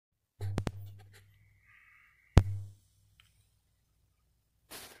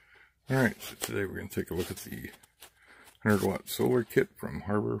Alright, so today we're going to take a look at the 100-watt solar kit from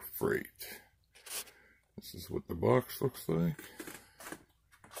Harbor Freight. This is what the box looks like.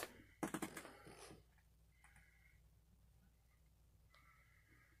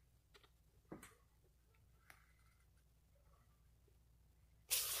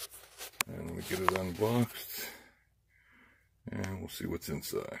 And let me get it unboxed, and we'll see what's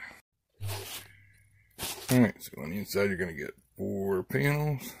inside. Alright, so on the inside you're going to get 4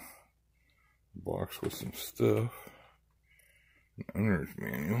 panels, a box with some stuff, an owner's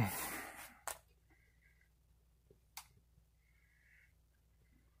manual,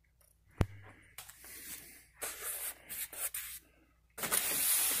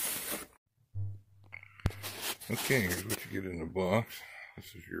 okay, here's what you get in the box. This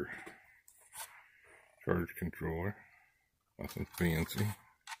is your charge controller, nothing fancy.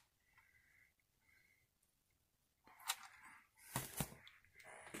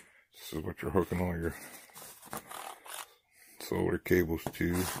 This is what you're hooking all your solar cables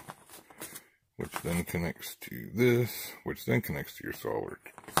to, which then connects to this, which then connects to your solar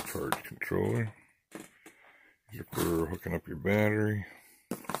charge controller. These are for hooking up your battery.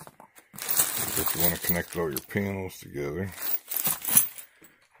 If you want to connect all your panels together.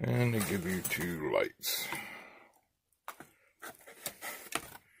 And they give you 2 lights.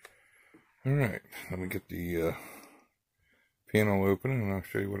 Alright, let me get the panel open and I'll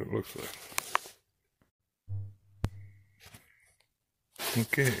show you what it looks like.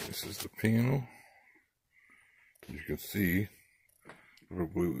 Okay, this is the panel. As you can see, the little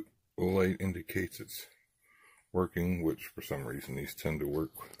blue light indicates it's working, which for some reason these tend to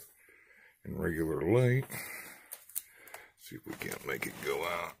work in regular light. See if we can't make it go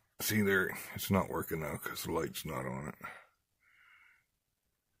out. See there, it's not working now because the light's not on it.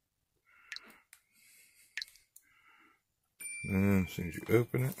 And as soon as you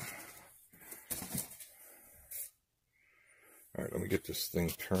open it, alright, let me get this thing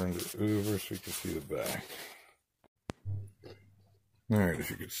turned over so you can see the back. Alright, as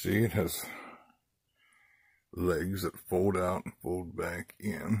you can see, it has legs that fold out and fold back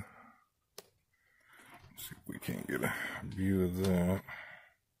in. Let's see if we can't get a view of that.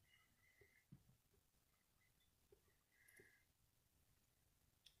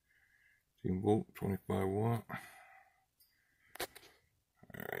 18-volt, 25-watt.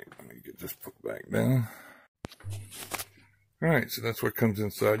 Alright, let me get this put back down. Alright, so that's what comes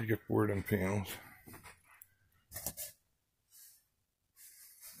inside. You get 4 of them panels.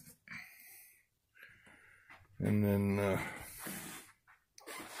 And then,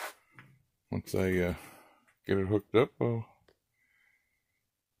 once I get it hooked up, I'll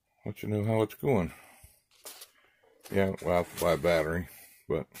let you know how it's going. Yeah, well, I'll have to buy a battery,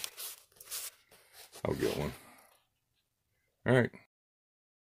 but I'll get one. Alright,